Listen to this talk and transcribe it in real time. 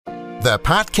The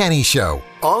Pat Kenny Show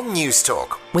on News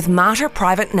Talk. With Mater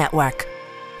Private Network.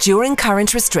 During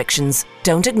current restrictions,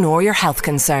 don't ignore your health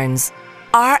concerns.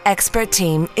 Our expert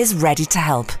team is ready to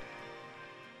help.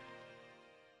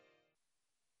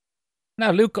 Now,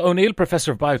 Luke O'Neill,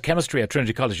 Professor of Biochemistry at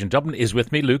Trinity College in Dublin, is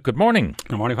with me. Luke, good morning.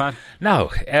 Good morning, Pat.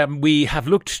 Now, we have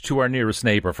looked to our nearest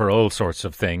neighbour for all sorts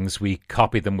of things. We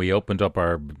copied them, we opened up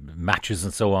our matches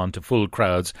and so on to full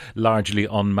crowds, largely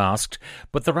unmasked.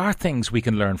 But there are things we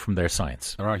can learn from their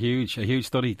science. There are a huge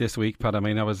study this week, Pat. I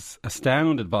mean, I was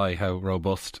astounded by how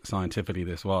robust scientifically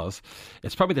this was.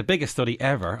 It's probably the biggest study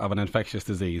ever of an infectious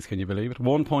disease. Can you believe it?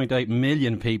 1.8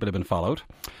 million people have been followed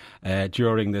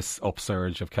during this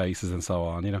upsurge of cases and so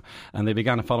on, you know, and they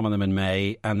began following them in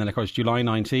May, and then of course July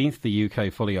 19th the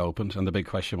UK fully opened, and the big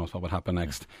question was what would happen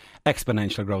next.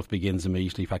 Exponential growth begins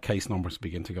immediately. In fact, case numbers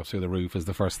begin to go through the roof is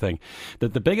the first thing. The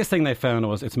biggest thing they found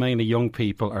was it's mainly young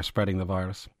people are spreading the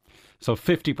virus. So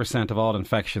 50% of all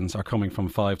infections are coming from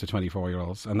 5 to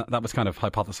 24-year-olds. And that was kind of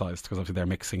hypothesised because obviously they're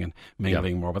mixing and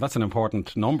mingling more. But that's an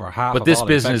important number. Half but of this all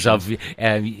business infections.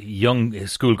 of young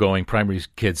school-going primary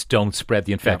kids don't spread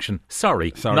the infection. Yeah.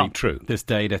 Sorry, not true. This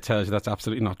data tells you that's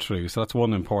absolutely not true. So that's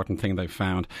one important thing they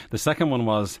found. The second one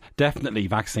was definitely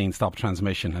vaccines stop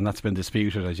transmission. And that's been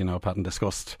disputed, as you know, Pat, and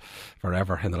discussed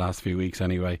forever in the last few weeks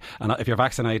anyway. And if you're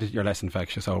vaccinated, you're less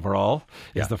infectious overall,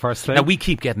 is the first thing. Now, we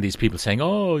keep getting these people saying,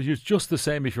 oh, you're just the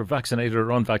same if you're vaccinated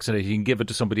or unvaccinated, you can give it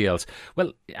to somebody else.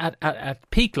 Well, at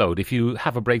peak load, if you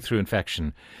have a breakthrough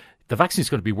infection, the vaccine is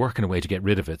going to be working away to get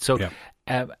rid of it. So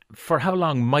for how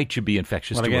long might you be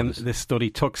infectious to again, others? This study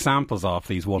took samples off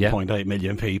these 1.8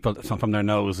 million people, some from their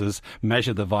noses,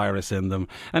 measured the virus in them.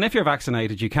 And if you're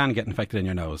vaccinated, you can get infected in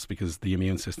your nose because the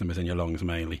immune system is in your lungs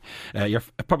mainly. You're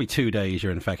probably 2 days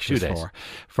you're infectious 2 days. for.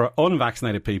 For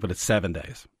unvaccinated people, it's 7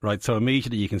 days, right? So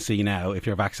immediately you can see now, if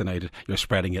you're vaccinated, you're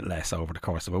spreading it less over the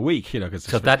course of a week. You know,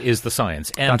 so that is the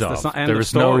science. End of. End there of is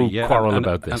story, no quarrel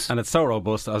about this. And it's so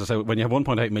robust. As I say, when you have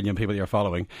 1.8 million people you're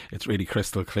following, it's really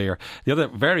crystal clear. The other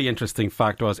very interesting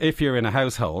fact was if you're in a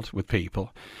household with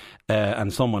people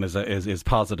and someone is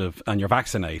positive and you're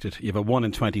vaccinated, you have a 1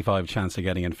 in 25 chance of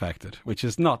getting infected, which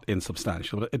is not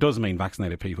insubstantial. But it does mean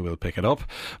vaccinated people will pick it up.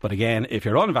 But again, if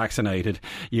you're unvaccinated,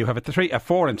 you have a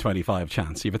 4 in 25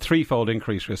 chance. You have a threefold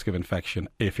increased risk of infection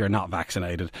if you're not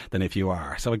vaccinated than if you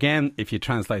are. So again, if you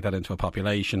translate that into a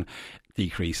population,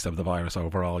 decrease of the virus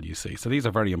overall, you see. So these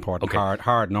are very important,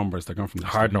 hard numbers. They're going from the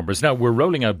hard numbers. Now, we're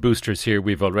rolling out boosters here.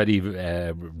 We've already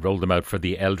rolled them out for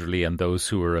the elderly and those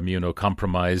who are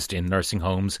immunocompromised in nursing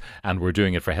homes, and we're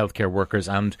doing it for healthcare workers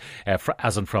and,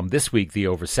 as and from this week, the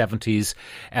over 70s.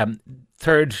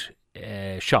 Third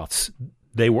shots.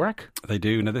 They work? They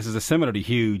do. Now, this is a similarly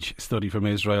huge study from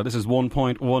Israel. This is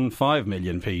 1.15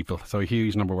 million people. So a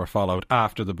huge number were followed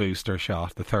after the booster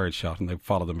shot, the third shot, and they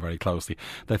followed them very closely.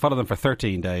 They followed them for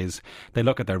 13 days. They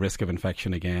look at their risk of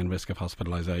infection again, risk of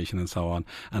hospitalisation and so on.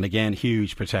 And again,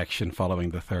 huge protection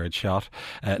following the third shot.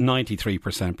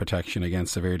 93% protection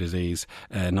against severe disease,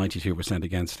 92%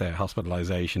 against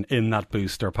hospitalisation in that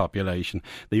booster population.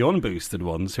 The unboosted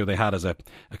ones, who they had as a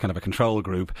kind of a control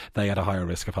group, they had a higher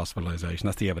risk of hospitalisation.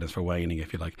 That's the evidence for waning,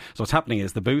 if you like. So what's happening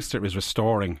is the booster is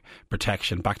restoring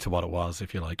protection back to what it was,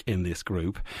 if you like, in this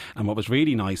group. And what was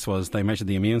really nice was they measured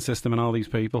the immune system in all these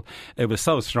people. It was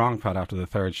so strong, Pat, after the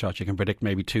third shot, you can predict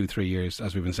maybe 2-3 years,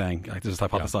 as we've been saying. This is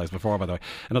hypothesised before, by the way.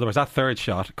 In other words, that third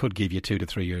shot could give you 2 to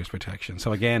 3 years protection.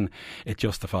 So again, it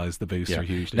justifies the booster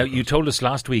hugely. Now, you told us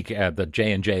last week that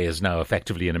J&J has now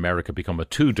effectively in America become a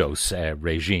 2-dose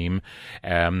regime.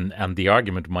 And the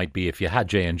argument might be if you had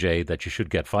J&J that you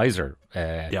should get Pfizer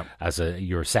as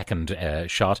your second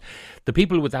shot. The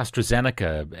people with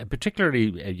AstraZeneca,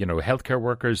 particularly healthcare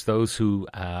workers, those who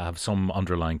have some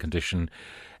underlying condition,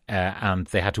 and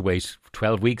they had to wait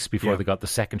 12 weeks before they got the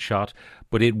second shot,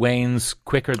 but it wanes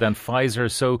quicker than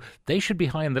Pfizer, so they should be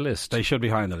high on the list. They should be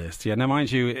high on the list, yeah. Now,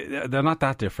 mind you, they're not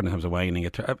that different in terms of waning.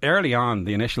 Early on,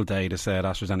 the initial data said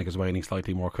AstraZeneca's waning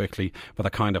slightly more quickly, but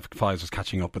that kind of Pfizer's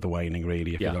catching up with the waning,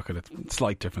 really, if you look at it.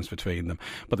 Slight difference between them.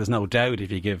 But there's no doubt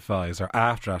if you give Pfizer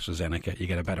after AstraZeneca, you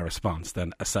get a better response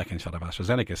than a second shot of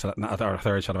AstraZeneca, or a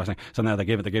third shot of AstraZeneca. So now they're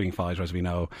giving Pfizer, as we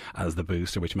know, as the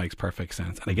booster, which makes perfect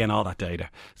sense. And again, all that data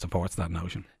supports that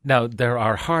notion. Now, there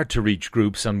are hard-to-reach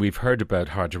groups, and we've heard about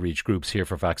hard-to-reach groups here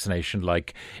for vaccination,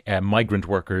 like migrant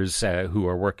workers who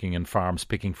are working in farms,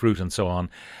 picking fruit and so on,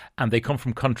 and they come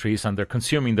from countries and they're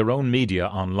consuming their own media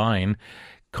online.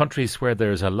 countries where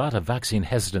there's a lot of vaccine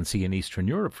hesitancy in Eastern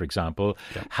Europe, for example,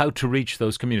 how to reach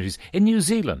those communities. In New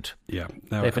Zealand, now,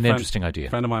 they have an interesting idea. A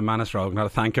friend of mine, Manus Rogan, I got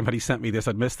to thank him, but he sent me this.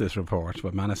 I'd missed this report,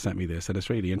 but Manus sent me this, and it's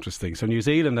really interesting. So New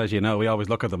Zealand, as you know, we always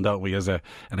look at them, don't we, as an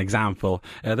example.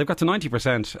 They've got to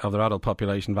 90% of their adult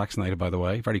population vaccinated, by the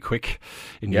way, very quick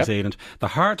in New Zealand. The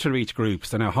hard-to-reach groups,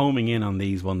 they're now homing in on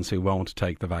these ones who won't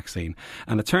take the vaccine.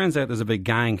 And it turns out there's a big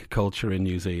gang culture in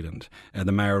New Zealand.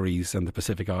 The Maoris and the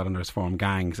Pacific Islanders form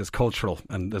gangs. It's cultural,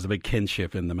 and there's a big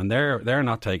kinship in them, and they're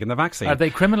not taking the vaccine. Are they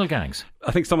criminal gangs?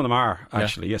 I think some of them are,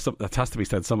 actually. Yes, that has to be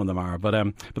said, some of them are.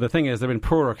 But the thing is, they're in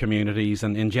poorer communities,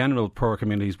 and in general, poorer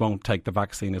communities won't take the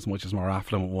vaccine as much as more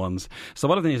affluent ones. So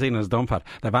what have the New Zealanders done, Pat?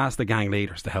 They've asked the gang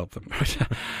leaders to help them.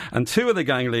 And two of the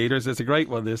gang leaders, it's a great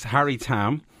one, this Harry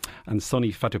Tam and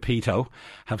Sonny Fatupito,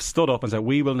 have stood up and said,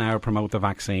 we will now promote the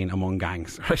vaccine among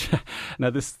gangs.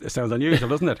 Now, this sounds unusual,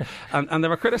 doesn't it? And they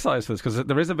were criticised for this, because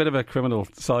there is a bit of a criminal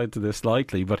side to this,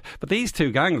 slightly. But these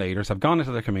two gang leaders have gone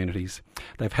into their communities.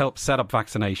 They've helped set up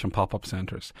vaccination pop-up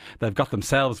centres. They've got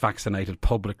themselves vaccinated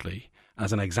publicly,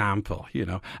 as an example,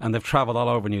 and they've travelled all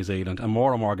over New Zealand, and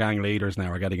more gang leaders now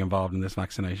are getting involved in this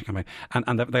vaccination campaign.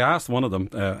 And they asked one of them,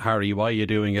 Harry, why are you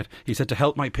doing it? He said, to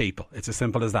help my people. It's as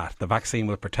simple as that. The vaccine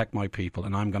will protect my people,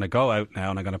 and I'm going to go out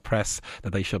now and I'm going to press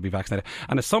that they should be vaccinated.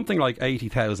 And it's something like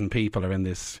 80,000 people are in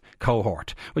this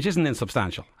cohort, which isn't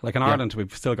insubstantial. Like in Ireland,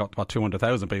 we've still got about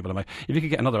 200,000 people. If you could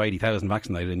get another 80,000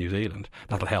 vaccinated in New Zealand,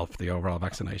 that'll help the overall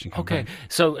vaccination campaign. Okay,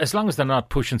 so as long as they're not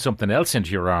pushing something else into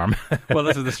your arm. Well,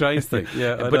 this is the strange thing.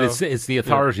 Yeah, but it's the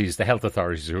authorities, the health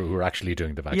authorities, who are actually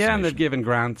doing the vaccination. Yeah, and they've given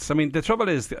grants. I mean, the trouble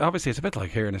is, obviously, it's a bit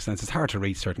like here in a sense. It's hard to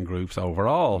reach certain groups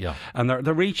overall. Yeah. And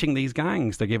they're reaching these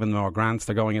gangs. They're giving them more grants.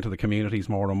 They're going into the communities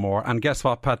more and more. And guess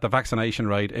what, Pat? The vaccination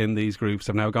rate in these groups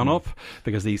have now gone up,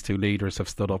 because these two leaders have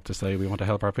stood up to say we want to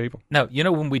help our people. Now,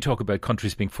 when we talk about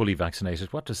countries being fully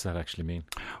vaccinated, what does that actually mean?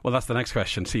 Well, that's the next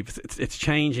question. See, it's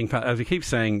changing, Pat. As we keep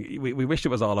saying, we wish it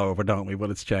was all over, don't we? But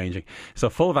it's changing. So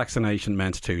full vaccination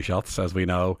meant 2 shots, as we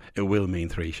know. It will mean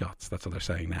 3 shots. That's what they're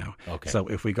saying now. Okay. So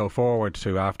if we go forward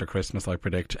to after Christmas, I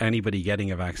predict anybody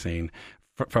getting a vaccine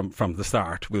from the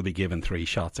start will be given 3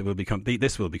 shots.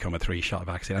 This will become a 3-shot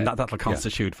vaccine, and that'll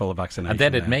constitute full vaccination. And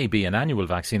then it may be an annual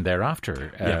vaccine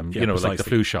thereafter. Like the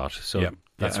flu shot. So.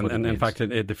 That's and in fact,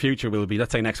 the future will be,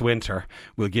 let's say next winter,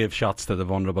 we'll give shots to the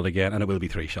vulnerable again, and it will be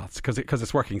 3 shots, because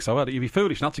it's working so well. You'd be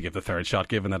foolish not to give the 3rd shot,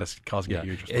 given that it's causing a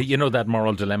huge response. That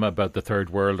moral dilemma about the third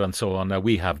world and so on. Now,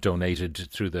 we have donated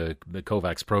through the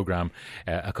COVAX programme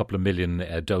a couple of million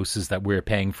doses that we're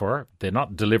paying for. They're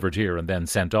not delivered here and then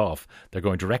sent off. They're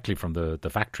going directly from the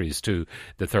factories to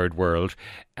the third world.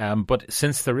 But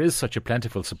since there is such a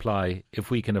plentiful supply,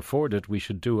 if we can afford it, we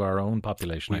should do our own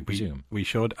population, I presume. We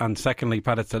should. And secondly,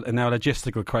 Pat, it's now a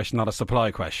logistical question, not a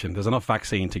supply question. There's enough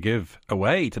vaccine to give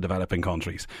away to developing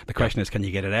countries. The question is, can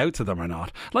you get it out to them or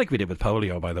not? Like we did with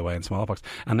polio, by the way, and smallpox.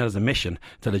 And there's a mission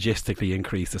to logistically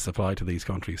increase the supply to these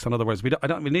countries. So in other words, we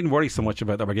needn't worry so much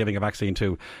about that we're giving a vaccine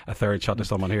to a 3rd shot to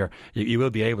someone here. You will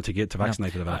be able to get to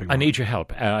vaccinate the developing world. I need your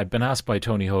help. I've been asked by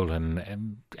Tony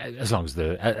Holan, as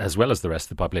well as the rest of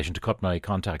the population, to cut my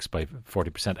contacts by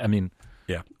 40%. I mean,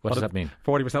 yeah. What does that mean?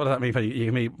 40%, what does that mean? You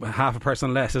give me half a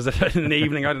person less, is it, in the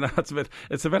evening? I don't know.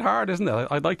 It's a bit hard, isn't it?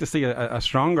 I'd like to see a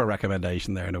stronger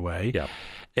recommendation there in a way. Yeah.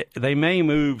 They may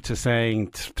move to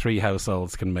saying 3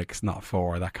 households can mix, not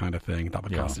 4, that kind of thing. That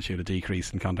would constitute a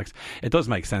decrease in contacts. It does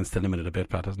make sense to limit it a bit,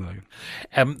 Pat, doesn't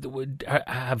it?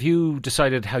 Have you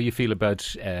decided how you feel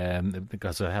about,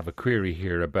 because I have a query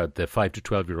here about the 5 to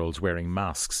 12-year-olds wearing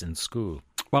masks in school?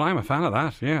 Well, I'm a fan of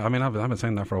that. Yeah, I mean, I've been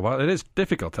saying that for a while. It is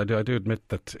difficult. I do admit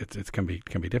that it can be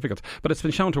difficult, but it's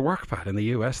been shown to work, Pat. In the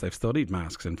US, they've studied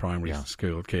masks in primary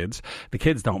school kids. The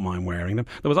kids don't mind wearing them.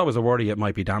 There was always a worry it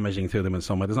might be damaging to them in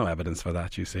some way. There's no evidence for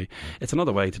that. You see, it's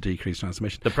another way to decrease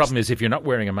transmission. The problem is, if you're not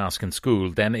wearing a mask in school,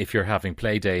 then if you're having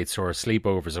play dates or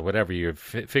sleepovers or whatever, you're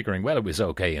figuring, well, it was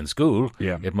okay in school.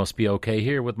 Yeah, it must be okay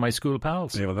here with my school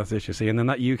pals. Yeah, well, that's it. You see, and then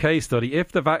that UK study,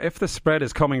 if the spread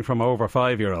is coming from over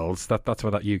 5-year-olds, that's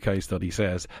what that UK study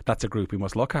says. That's a group we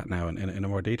must look at now in a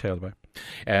more detailed way.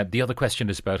 The other question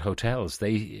is about hotels.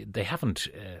 They haven't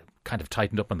kind of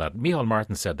tightened up on that. Micheál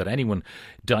Martin said that anyone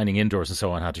dining indoors and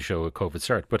so on had to show a COVID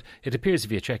cert, but it appears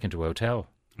if you check into a hotel,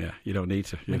 yeah, you don't need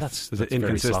to. I mean, that's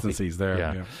inconsistencies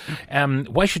there. Yeah.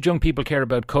 Why should young people care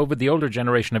about COVID? The older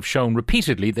generation have shown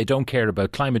repeatedly they don't care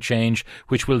about climate change,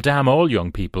 which will damn all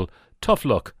young people. Tough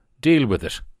luck. Deal with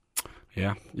it.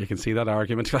 Yeah, you can see that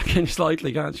argument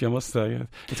slightly, can't you? I must say. Yeah.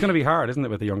 It's going to be hard, isn't it,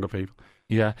 with the younger people?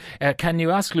 Yeah. Can you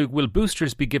ask, Luke, will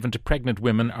boosters be given to pregnant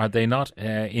women? Are they not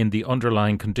in the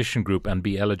underlying condition group and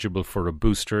be eligible for a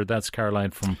booster? That's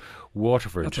Caroline from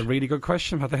Waterford. That's a really good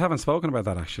question, but they haven't spoken about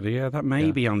that actually. Yeah, that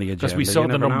may be on the agenda. Because we saw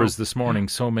the numbers this morning,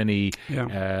 so many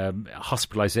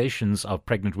hospitalisations of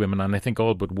pregnant women, and I think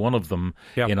all but one of them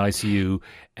in ICU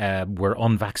were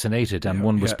unvaccinated, and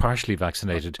one was partially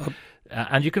vaccinated.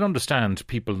 And you can understand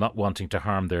people not wanting to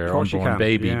harm their unborn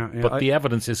baby, but the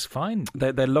evidence is fine.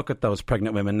 They look at those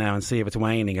pregnant women now and see if it's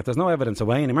waning. If there's no evidence of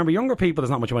waning, remember, younger people,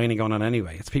 there's not much waning going on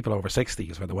anyway. It's people over 60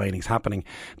 is where the waning's happening.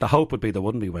 The hope would be there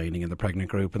wouldn't be waning in the pregnant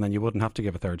group, and then you wouldn't have to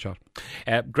give a third shot.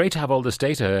 Great to have all this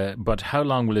data, but how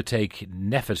long will it take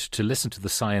NPHET to listen to the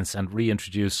science and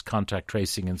reintroduce contact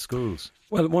tracing in schools?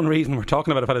 Well, one reason we're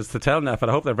talking about it is to tell NPHET,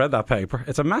 I hope they've read that paper.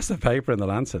 It's a massive paper in The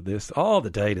Lancet. All the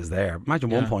data is there. Imagine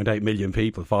 1.8 million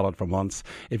people followed for months.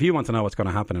 If you want to know what's going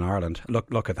to happen in Ireland,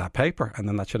 look at that paper, and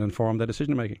then that should inform their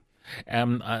decision making.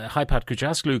 Hi Pat, could you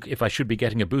ask Luke if I should be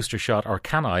getting a booster shot, or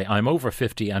can I? I'm over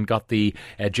 50 and got the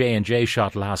J&J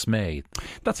shot last May.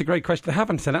 That's a great question. They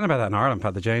haven't said anything about that in Ireland,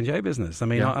 Pat, the J&J business. I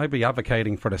mean, I'd be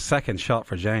advocating for the second shot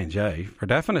for J&J, for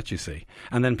definite, you see,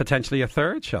 and then potentially a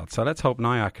third shot. So let's hope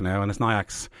NIAC now, and it's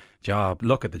NIAC's job,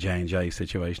 look at the J&J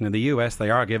situation. In the US, they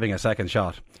are giving a second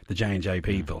shot, the J&J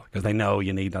people, because they know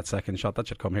you need that second shot. That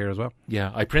should come here as well.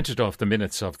 Yeah, I printed off the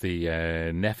minutes of the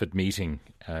NPHET meeting.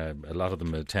 A lot of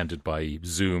them attended by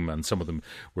Zoom, and some of them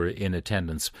were in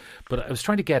attendance. But I was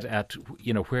trying to get at,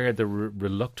 where the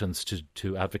reluctance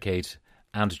to advocate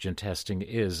antigen testing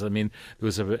is. I mean, there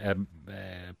was a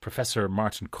Professor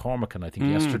Martin Cormacan, I think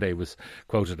yesterday, was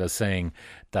quoted as saying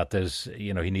that there's,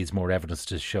 he needs more evidence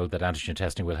to show that antigen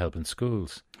testing will help in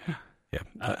schools. Yeah,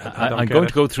 I'm going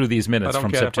to go through these minutes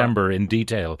from September in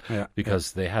detail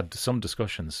because they had some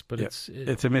discussions, but it's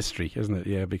a mystery, isn't it?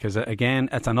 Yeah, because again,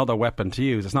 it's another weapon to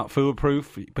use. It's not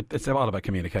foolproof, but it's all about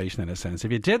communication in a sense.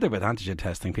 If you did it with antigen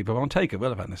testing, people won't take it,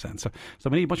 will it, in a sense? So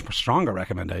we need much more stronger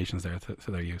recommendations there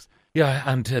to their use. Yeah,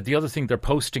 and the other thing, they're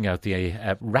posting out the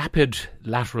rapid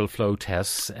lateral flow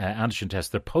tests, antigen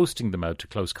tests, they're posting them out to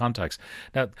close contacts.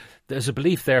 Now, there's a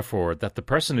belief, therefore, that the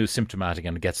person who's symptomatic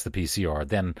and gets the PCR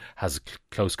then has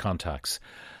close contacts.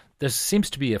 There seems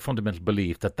to be a fundamental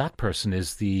belief that that person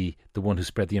is the one who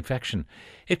spread the infection.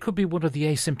 It could be one of the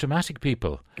asymptomatic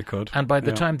people. It could. And by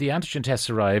the time the antigen tests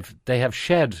arrive, they have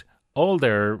shed all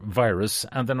their virus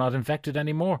and they're not infected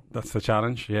anymore. That's the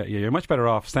challenge. Yeah, you're much better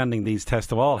off sending these tests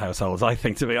to all households, I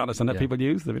think, to be honest, and let people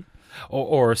use them.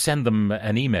 Or send them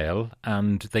an email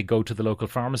and they go to the local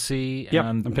pharmacy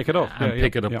and pick it up.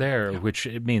 There, which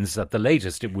means that the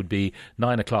latest it would be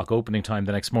 9 o'clock opening time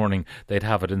the next morning. They'd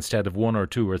have it instead of 1 or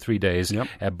 2 or 3 days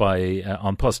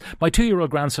on PUS. My 2-year-old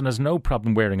grandson has no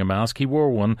problem wearing a mask. He wore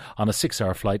one on a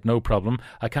 6-hour flight, no problem.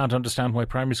 I can't understand why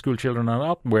primary school children are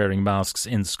not wearing masks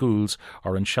in schools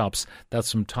or in shops.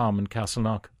 That's from Tom in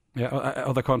Castleknock. Yeah,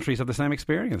 other countries have the same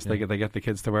experience. They get the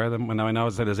kids to wear them. Now, I know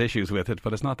there's issues with it,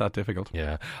 but it's not that difficult.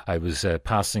 Yeah, I was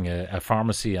passing a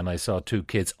pharmacy and I saw 2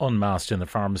 kids unmasked in the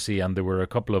pharmacy, and there were a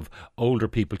couple of older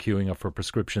people queuing up for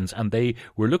prescriptions, and they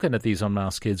were looking at these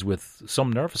unmasked kids with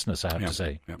some nervousness, I have to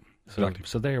say. Yeah.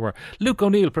 So there you were. Luke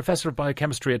O'Neill, Professor of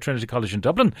Biochemistry at Trinity College in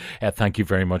Dublin. Thank you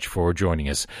very much for joining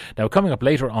us. Now, coming up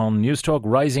later on News Talk,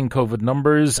 rising COVID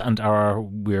numbers, and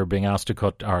we're being asked to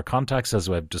cut our contacts, as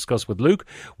I've discussed with Luke.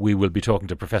 We will be talking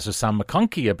to Professor Sam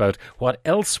McConkey about what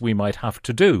else we might have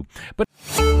to do. But